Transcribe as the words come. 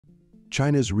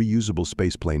China's reusable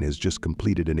spaceplane has just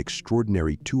completed an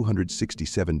extraordinary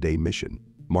 267-day mission,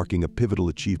 marking a pivotal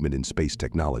achievement in space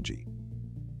technology.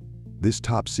 This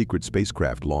top-secret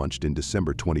spacecraft launched in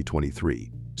December 2023,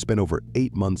 spent over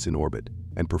 8 months in orbit,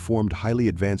 and performed highly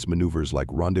advanced maneuvers like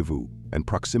rendezvous and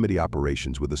proximity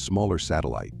operations with a smaller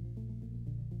satellite.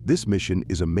 This mission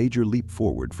is a major leap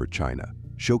forward for China,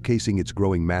 showcasing its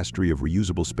growing mastery of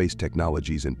reusable space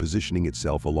technologies and positioning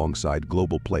itself alongside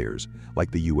global players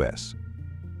like the US.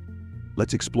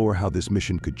 Let's explore how this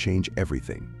mission could change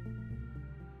everything.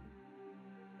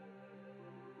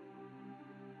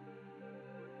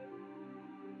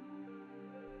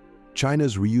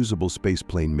 China's reusable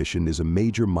spaceplane mission is a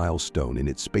major milestone in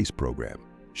its space program,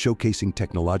 showcasing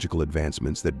technological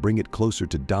advancements that bring it closer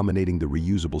to dominating the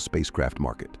reusable spacecraft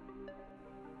market.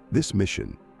 This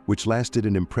mission, which lasted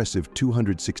an impressive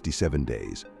 267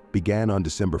 days, began on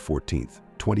December 14,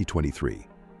 2023,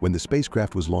 when the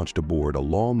spacecraft was launched aboard a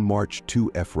Long March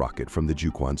 2F rocket from the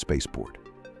Jiuquan spaceport.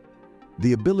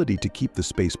 The ability to keep the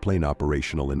spaceplane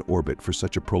operational in orbit for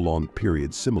such a prolonged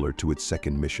period similar to its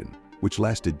second mission, which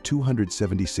lasted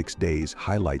 276 days,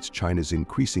 highlights China's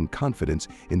increasing confidence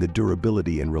in the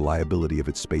durability and reliability of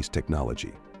its space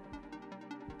technology.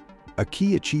 A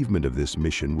key achievement of this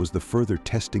mission was the further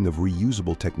testing of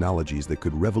reusable technologies that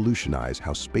could revolutionize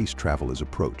how space travel is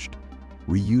approached.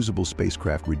 Reusable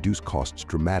spacecraft reduce costs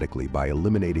dramatically by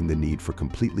eliminating the need for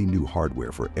completely new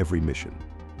hardware for every mission.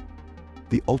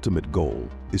 The ultimate goal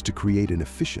is to create an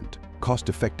efficient,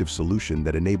 cost-effective solution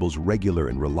that enables regular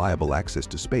and reliable access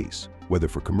to space, whether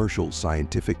for commercial,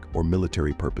 scientific, or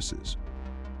military purposes.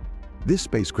 This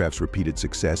spacecraft's repeated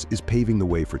success is paving the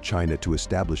way for China to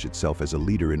establish itself as a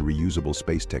leader in reusable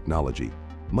space technology,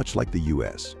 much like the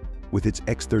US, with its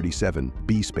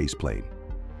X-37B spaceplane.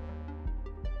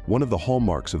 One of the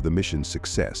hallmarks of the mission's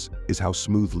success is how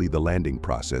smoothly the landing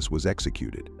process was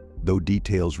executed, though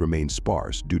details remain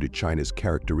sparse due to China's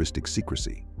characteristic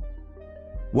secrecy.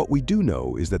 What we do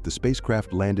know is that the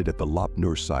spacecraft landed at the Lop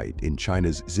Nur site in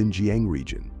China's Xinjiang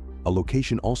region, a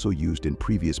location also used in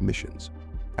previous missions.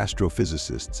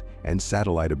 Astrophysicists and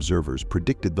satellite observers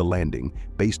predicted the landing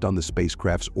based on the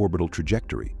spacecraft's orbital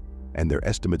trajectory, and their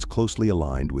estimates closely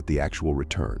aligned with the actual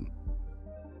return.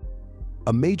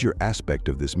 A major aspect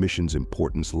of this mission's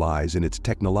importance lies in its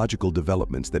technological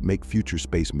developments that make future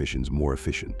space missions more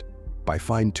efficient. By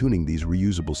fine-tuning these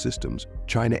reusable systems,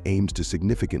 China aims to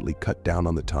significantly cut down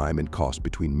on the time and cost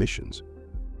between missions.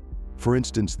 For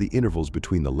instance, the intervals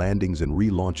between the landings and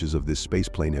relaunches of this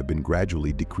spaceplane have been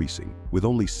gradually decreasing, with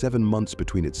only 7 months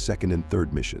between its second and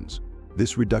third missions.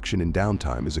 This reduction in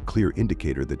downtime is a clear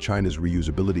indicator that China's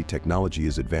reusability technology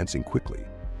is advancing quickly.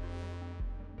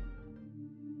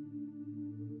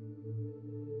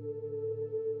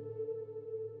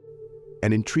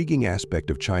 An intriguing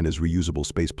aspect of China's reusable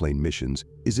spaceplane missions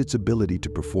is its ability to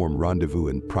perform rendezvous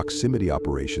and proximity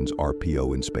operations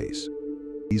 (RPO) in space.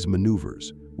 These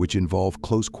maneuvers, which involve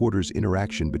close-quarters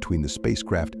interaction between the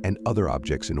spacecraft and other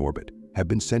objects in orbit, have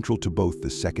been central to both the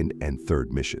second and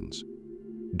third missions.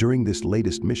 During this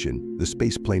latest mission, the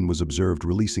spaceplane was observed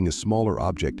releasing a smaller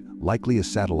object, likely a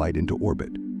satellite, into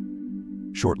orbit.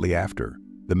 Shortly after,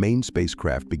 the main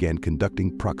spacecraft began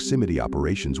conducting proximity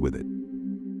operations with it.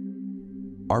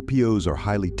 RPOs are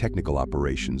highly technical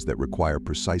operations that require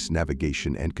precise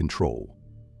navigation and control.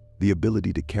 The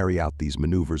ability to carry out these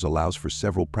maneuvers allows for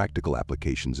several practical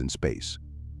applications in space.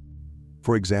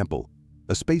 For example,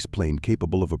 a spaceplane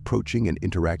capable of approaching and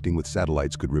interacting with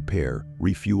satellites could repair,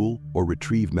 refuel, or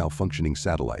retrieve malfunctioning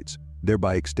satellites,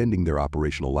 thereby extending their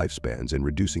operational lifespans and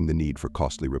reducing the need for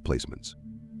costly replacements.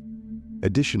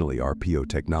 Additionally, RPO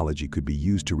technology could be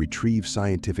used to retrieve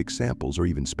scientific samples or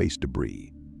even space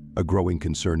debris, a growing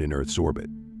concern in Earth's orbit.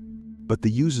 But the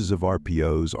uses of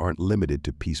RPOs aren't limited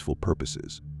to peaceful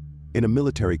purposes. In a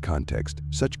military context,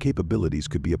 such capabilities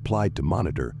could be applied to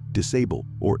monitor, disable,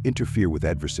 or interfere with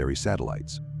adversary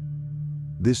satellites.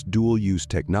 This dual-use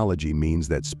technology means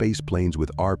that spaceplanes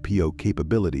with RPO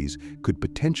capabilities could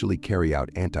potentially carry out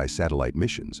anti-satellite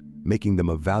missions, making them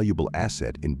a valuable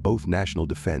asset in both national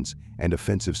defense and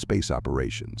offensive space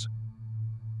operations.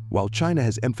 While China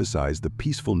has emphasized the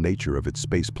peaceful nature of its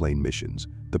spaceplane missions,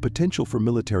 the potential for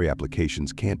military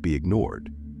applications can't be ignored,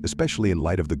 especially in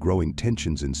light of the growing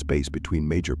tensions in space between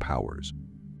major powers.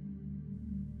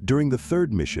 During the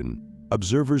third mission,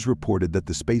 observers reported that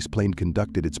the spaceplane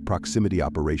conducted its proximity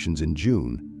operations in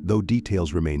June, though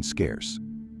details remain scarce.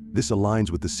 This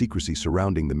aligns with the secrecy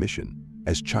surrounding the mission,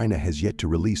 as China has yet to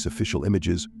release official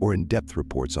images or in-depth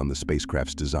reports on the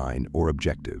spacecraft's design or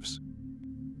objectives.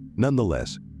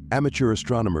 Nonetheless, amateur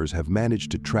astronomers have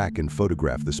managed to track and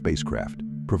photograph the spacecraft,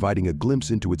 providing a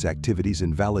glimpse into its activities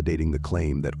and validating the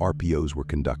claim that RPOs were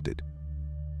conducted.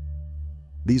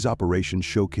 These operations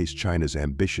showcase China's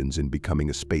ambitions in becoming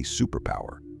a space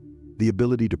superpower. The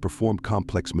ability to perform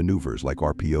complex maneuvers like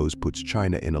RPOs puts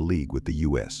China in a league with the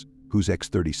US, whose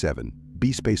X-37B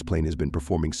spaceplane has been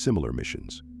performing similar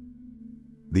missions.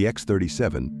 The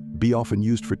X-37B, often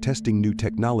used for testing new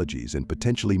technologies and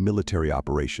potentially military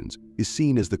operations, is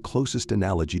seen as the closest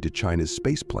analogy to China's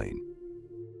spaceplane.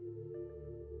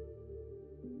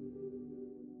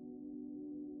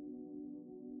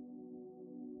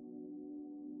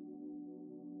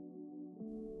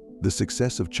 The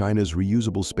success of China's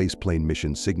reusable spaceplane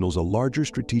mission signals a larger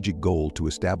strategic goal to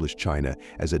establish China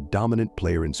as a dominant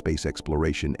player in space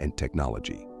exploration and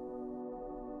technology.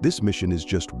 This mission is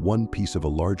just one piece of a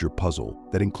larger puzzle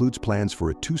that includes plans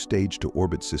for a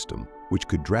two-stage-to-orbit system, which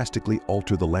could drastically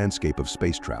alter the landscape of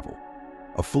space travel.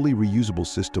 A fully reusable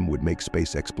system would make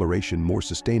space exploration more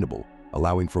sustainable,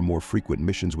 allowing for more frequent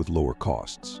missions with lower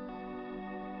costs.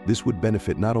 This would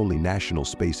benefit not only national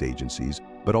space agencies,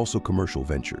 but also commercial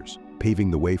ventures,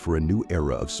 paving the way for a new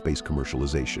era of space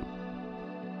commercialization.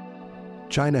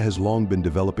 China has long been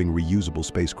developing reusable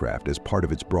spacecraft as part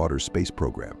of its broader space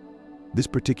program. This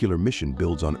particular mission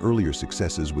builds on earlier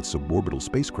successes with suborbital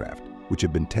spacecraft, which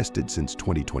have been tested since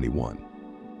 2021.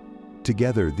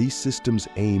 Together, these systems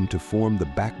aim to form the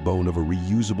backbone of a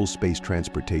reusable space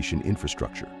transportation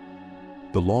infrastructure.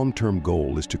 The long-term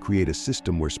goal is to create a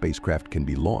system where spacecraft can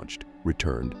be launched,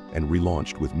 returned, and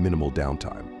relaunched with minimal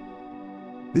downtime.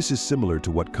 This is similar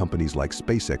to what companies like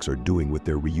SpaceX are doing with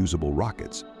their reusable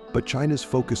rockets, but China's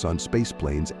focus on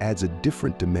spaceplanes adds a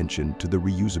different dimension to the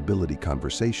reusability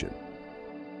conversation.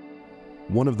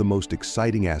 One of the most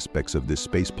exciting aspects of this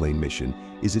spaceplane mission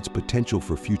is its potential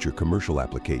for future commercial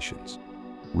applications.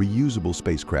 Reusable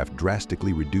spacecraft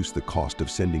drastically reduce the cost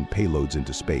of sending payloads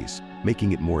into space,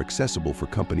 making it more accessible for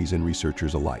companies and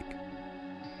researchers alike.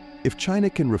 If China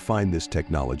can refine this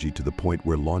technology to the point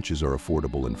where launches are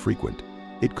affordable and frequent,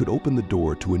 it could open the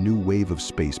door to a new wave of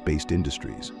space-based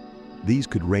industries. These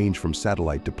could range from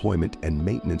satellite deployment and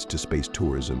maintenance to space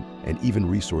tourism, and even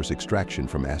resource extraction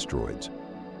from asteroids.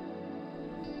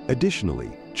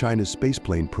 Additionally, China's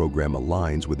spaceplane program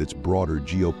aligns with its broader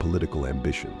geopolitical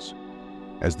ambitions.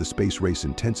 As the space race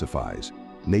intensifies,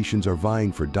 nations are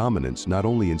vying for dominance not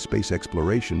only in space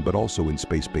exploration but also in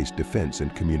space-based defense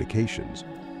and communications.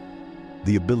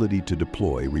 The ability to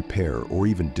deploy, repair, or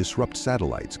even disrupt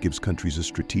satellites gives countries a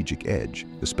strategic edge,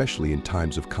 especially in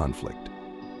times of conflict.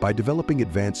 By developing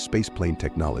advanced spaceplane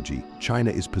technology, China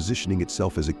is positioning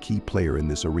itself as a key player in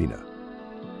this arena.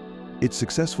 Its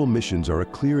successful missions are a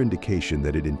clear indication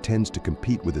that it intends to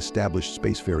compete with established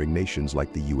spacefaring nations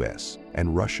like the US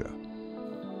and Russia.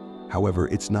 However,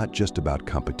 it's not just about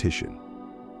competition.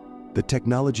 The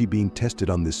technology being tested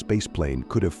on this spaceplane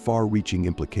could have far-reaching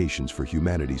implications for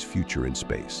humanity's future in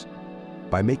space.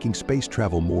 By making space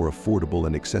travel more affordable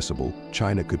and accessible,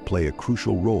 China could play a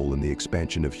crucial role in the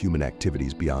expansion of human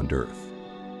activities beyond Earth.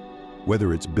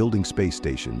 Whether it's building space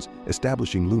stations,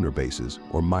 establishing lunar bases,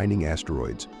 or mining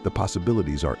asteroids, the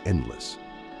possibilities are endless.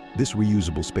 This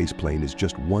reusable spaceplane is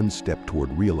just one step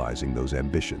toward realizing those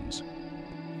ambitions.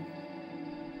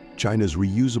 China's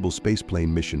reusable spaceplane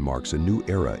mission marks a new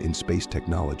era in space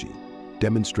technology,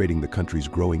 demonstrating the country's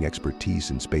growing expertise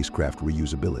in spacecraft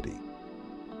reusability.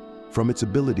 From its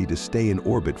ability to stay in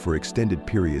orbit for extended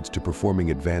periods to performing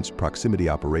advanced proximity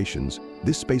operations,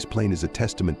 this spaceplane is a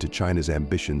testament to China's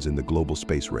ambitions in the global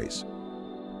space race.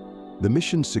 The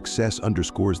mission's success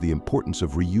underscores the importance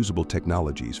of reusable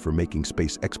technologies for making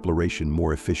space exploration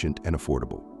more efficient and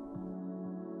affordable.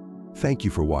 Thank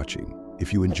you for watching.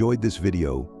 If you enjoyed this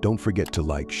video, don't forget to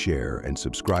like, share, and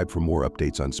subscribe for more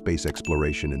updates on space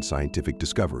exploration and scientific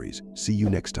discoveries. See you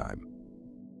next time.